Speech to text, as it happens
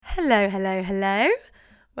Hello, hello, hello.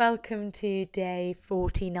 Welcome to day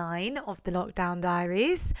 49 of the Lockdown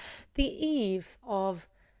Diaries, the eve of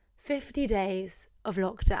 50 days of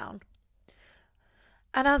lockdown.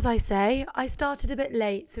 And as I say, I started a bit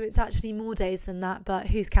late, so it's actually more days than that, but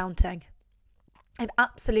who's counting? I've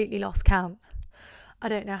absolutely lost count. I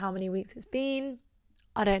don't know how many weeks it's been.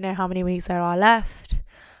 I don't know how many weeks there are left.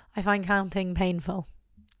 I find counting painful.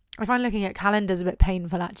 I find looking at calendars a bit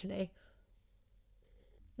painful, actually.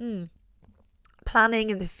 Planning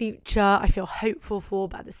in the future, I feel hopeful for,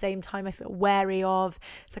 but at the same time I feel wary of.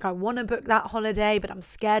 It's like I want to book that holiday, but I'm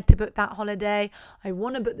scared to book that holiday. I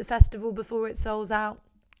want to book the festival before it sells out.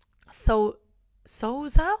 Sells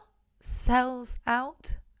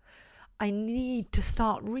out. I need to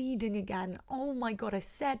start reading again. Oh my God, I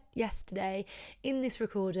said yesterday in this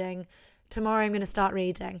recording, tomorrow I'm going to start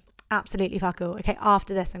reading. Absolutely fuck all. Okay,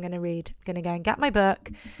 after this I'm going to read. I'm going to go and get my book.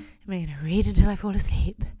 I'm going to read until I fall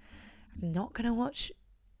asleep. I'm not going to watch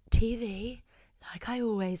TV like I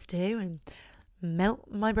always do and melt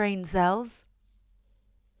my brain cells.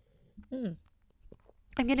 I'm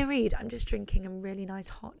going to read. I'm just drinking a really nice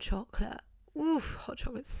hot chocolate. Oof, hot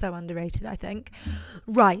chocolate's so underrated, I think.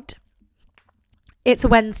 Right. It's a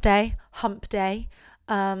Wednesday, hump day.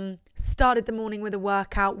 Started the morning with a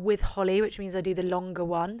workout with Holly, which means I do the longer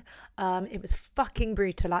one. It was fucking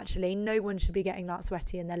brutal, actually. No one should be getting that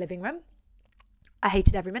sweaty in their living room. I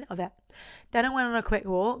hated every minute of it. Then I went on a quick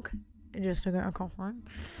walk just to get a coffee,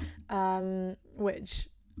 which,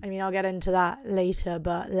 I mean, I'll get into that later,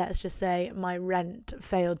 but let's just say my rent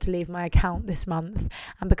failed to leave my account this month.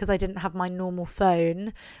 And because I didn't have my normal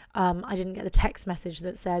phone, I didn't get the text message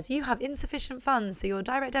that says, you have insufficient funds, so your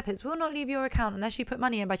direct debits will not leave your account unless you put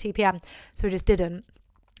money in by 2 p.m. So I just didn't.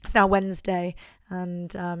 It's now Wednesday,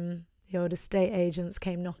 and the old estate agents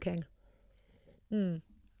came knocking.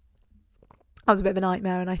 That was a bit of a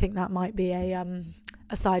nightmare, and I think that might be a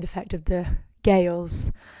side effect of the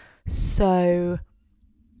gales. So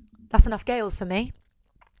that's enough gales for me.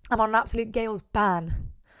 I'm on an absolute gales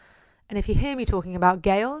ban. And if you hear me talking about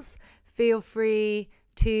gales, feel free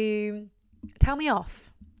to tell me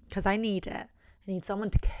off, because I need it. I need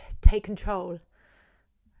someone to take control.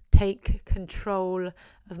 Take control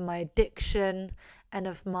of my addiction and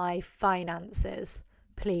of my finances.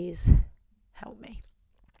 Please help me.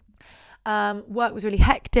 Work was really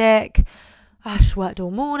hectic. I just worked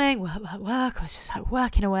all morning, work. I was just like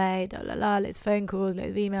working away, loads of phone calls,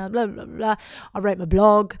 loads of emails, blah, blah, blah. I wrote my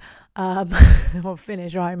blog. I'll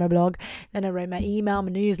finish writing my blog. Then I wrote my email,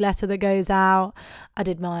 my newsletter that goes out. I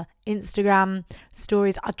did my Instagram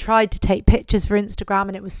stories. I tried to take pictures for Instagram,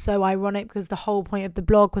 and it was so ironic because the whole point of the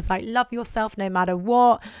blog was like, love yourself no matter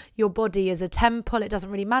what. Your body is a temple. It doesn't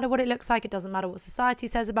really matter what it looks like. It doesn't matter what society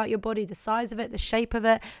says about your body, the size of it, the shape of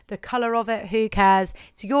it, the colour of it. Who cares?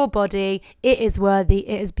 It's your body. It is worthy.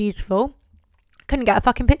 It is beautiful. Couldn't get a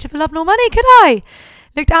fucking picture for love nor money, could I?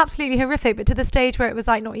 Looked absolutely horrific, but to the stage where it was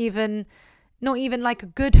like not even like a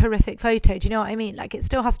good horrific photo. Do you know what I mean? Like, it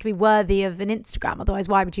still has to be worthy of an Instagram. Otherwise,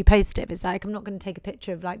 why would you post it? It's like, I'm not going to take a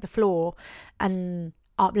picture of like the floor and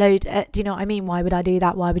upload it. Do you know what I mean? Why would I do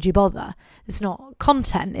that? Why would you bother? It's not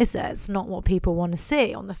content, is it? It's not what people want to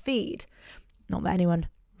see on the feed. Not that anyone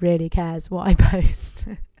really cares what I post.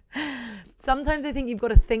 Sometimes I think you've got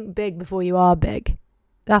to think big before you are big.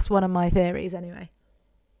 That's one of my theories anyway.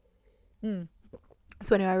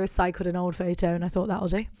 So anyway, I recycled an old photo and I thought that'll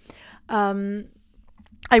do.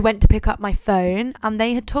 I went to pick up my phone and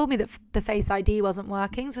they had told me that the Face ID wasn't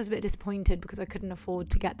working, so I was a bit disappointed because I couldn't afford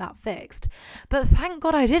to get that fixed. But thank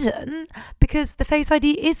God I didn't, because the Face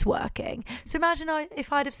ID is working. So imagine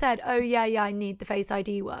if I'd have said, oh yeah, I need the Face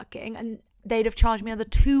ID working, and they'd have charged me another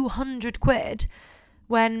 200 quid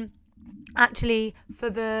when actually for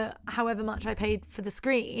the however much I paid for the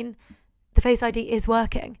screen, the Face ID is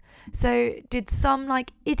working. So did some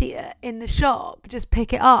like idiot in the shop just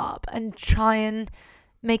pick it up and try and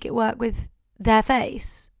make it work with their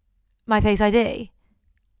face, my Face ID?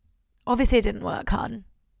 Obviously it didn't work, hun.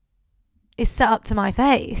 It's set up to my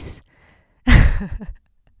face. Anyway,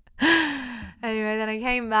 then I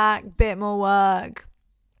came back, bit more work,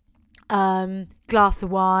 glass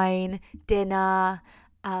of wine, dinner,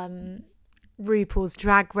 RuPaul's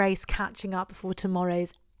Drag Race, catching up before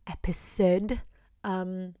tomorrow's episode.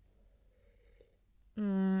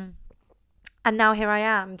 And now here I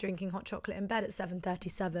am drinking hot chocolate in bed at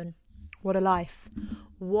 7:37. What a life.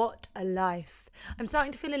 What a life. I'm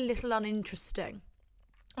starting to feel a little uninteresting.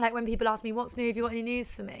 Like when people ask me, what's new? Have you got any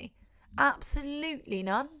news for me? Absolutely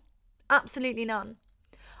none. Absolutely none.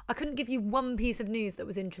 I couldn't give you one piece of news that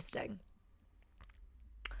was interesting.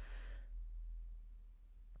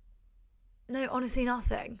 No, honestly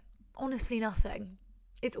nothing. Honestly nothing.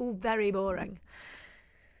 It's all very boring.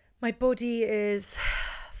 My body is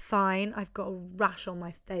fine. I've got a rash on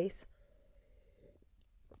my face.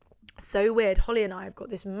 So weird. Holly and I have got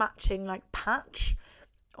this matching like patch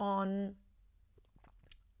on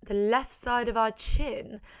the left side of our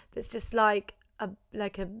chin that's just like a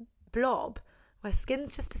blob where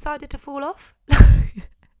skin's just decided to fall off.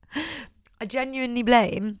 I genuinely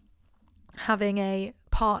blame having a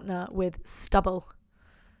partner with stubble,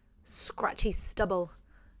 scratchy stubble.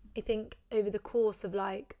 I think over the course of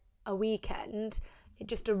like a weekend, it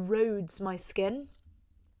just erodes my skin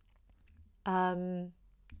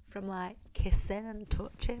from like kissing and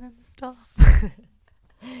touching and stuff.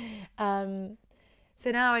 So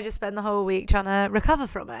now I just spend the whole week trying to recover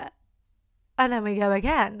from it. And then we go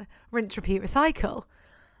again. Rinse, repeat, recycle.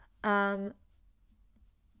 My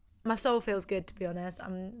soul feels good, to be honest.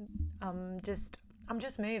 I'm just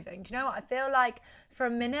moving. Do you know what? I feel like for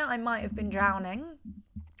a minute I might have been drowning,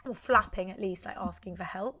 or flapping at least, like asking for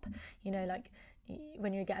help. You know, like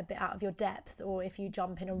when you get a bit out of your depth, or if you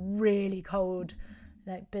jump in a really cold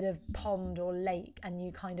like bit of pond or lake and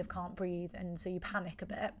you kind of can't breathe, and so you panic a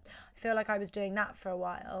bit. I feel like I was doing that for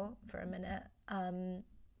a minute.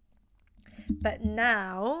 But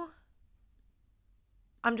now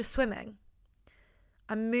I'm just swimming.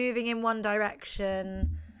 I'm moving in one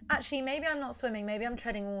direction. Actually, maybe I'm not swimming, maybe I'm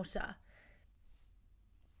treading water.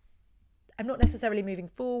 I'm not necessarily moving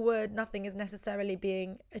forward, nothing is necessarily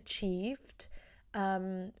being achieved,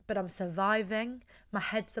 but I'm surviving. My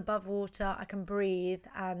head's above water, I can breathe,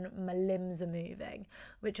 and my limbs are moving,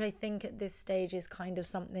 which I think at this stage is kind of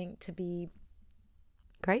something to be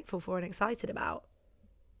grateful for and excited about.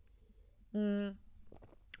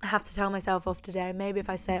 I have to tell myself off today. Maybe if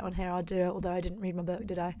I say it on here, I'll do it, although I didn't read my book,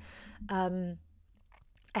 did I?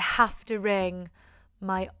 I have to ring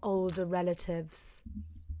my older relatives.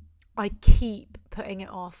 I keep putting it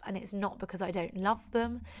off, and it's not because I don't love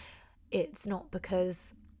them. It's not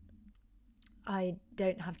because I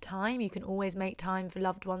don't have time. You can always make time for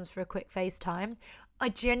loved ones for a quick FaceTime. I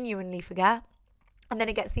genuinely forget. And then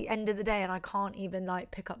it gets the end of the day and I can't even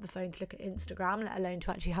like pick up the phone to look at Instagram, let alone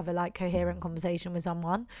to actually have a like coherent conversation with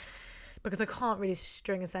someone, because I can't really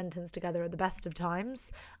string a sentence together at the best of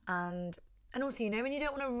times. And also, you know, when you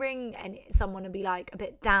don't want to ring someone and be like a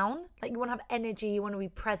bit down, like you want to have energy, you want to be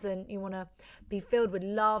present, you want to be filled with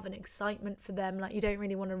love and excitement for them. Like you don't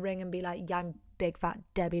really want to ring and be like, yeah, I'm big fat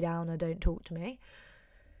Debbie Downer, don't talk to me.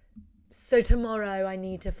 So tomorrow I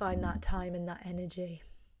need to find that time and that energy,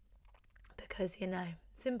 because, you know,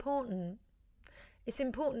 it's important. It's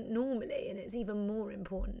important normally, and it's even more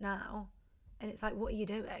important now. And it's like, what are you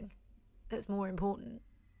doing that's more important?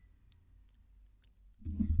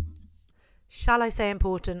 Shall I say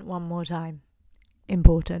important one more time?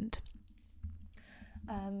 Important.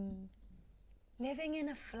 Living in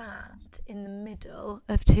a flat in the middle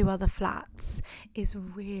of two other flats is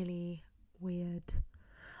really weird.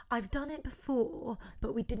 I've done it before,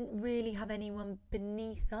 but we didn't really have anyone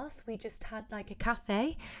beneath us. We just had like a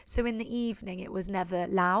cafe. So in the evening, it was never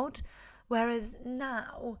loud. Whereas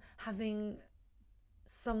now, having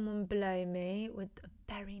someone below me with a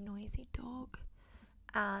very noisy dog,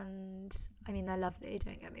 and I mean, they're lovely,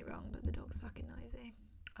 don't get me wrong, but the dog's fucking noisy.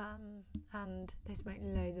 And they smoke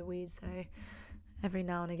loads of weed, so every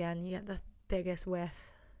now and again you get the biggest whiff.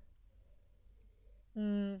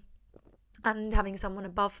 And having someone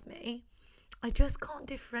above me, I just can't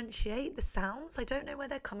differentiate the sounds. I don't know where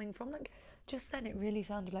they're coming from. Like, just then it really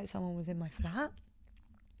sounded like someone was in my flat.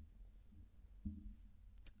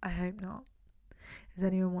 I hope not. Has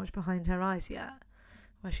anyone watched Behind Her Eyes yet?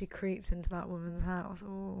 Where she creeps into that woman's house.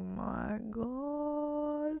 Oh my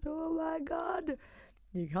god.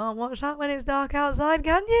 You can't watch that when it's dark outside,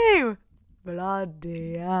 can you?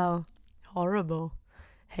 Bloody hell. Horrible.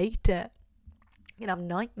 Hate it. You can have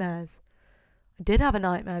nightmares. I did have a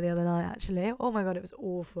nightmare the other night, actually. Oh my god, it was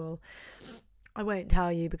awful. I won't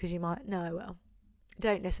tell you because you might know. Well,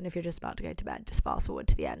 don't listen if you're just about to go to bed. Just fast forward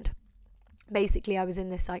to the end. Basically, I was in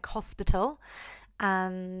this like hospital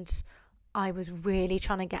and I was really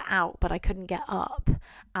trying to get out, but I couldn't get up.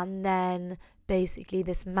 And then basically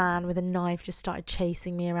this man with a knife just started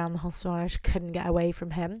chasing me around the hospital. I just couldn't get away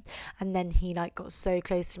from him. And then he like got so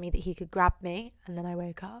close to me that he could grab me. And then I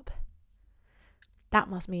woke up. That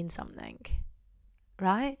must mean something,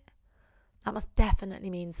 right? That must definitely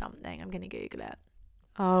mean something. I'm going to Google it.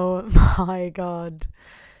 Oh my god.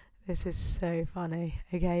 This is so funny.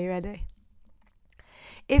 Okay, you ready?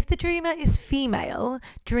 If the dreamer is female,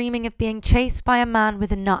 dreaming of being chased by a man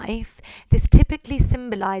with a knife, this typically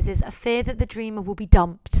symbolises a fear that the dreamer will be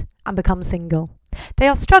dumped and become single. They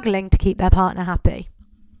are struggling to keep their partner happy.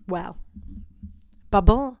 Well,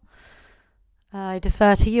 Bubble, I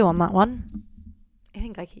defer to you on that one. I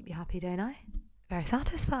think I keep you happy, don't I? Very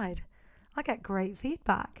satisfied. I get great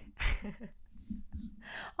feedback.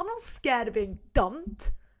 I'm not scared of being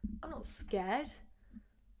dumped. I'm not scared.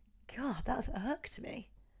 God, that's irked me.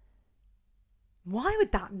 Why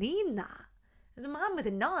would that mean that? There's a man with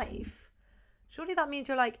a knife. Surely that means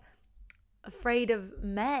you're like afraid of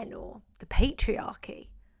men or the patriarchy.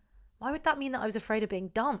 Why would that mean that I was afraid of being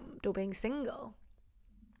dumped or being single?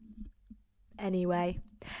 Anyway,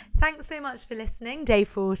 thanks so much for listening. Day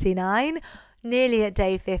 49, nearly at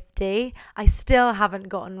day 50. I still haven't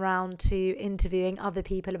gotten round to interviewing other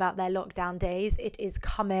people about their lockdown days. It is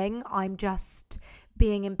coming. I'm just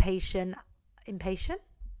being impatient. Impatient?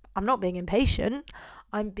 I'm not being impatient.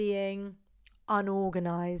 I'm being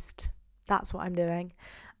unorganized. That's what I'm doing.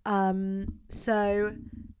 So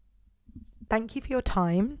thank you for your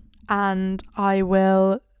time, and I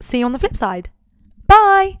will see you on the flip side.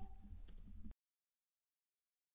 Bye.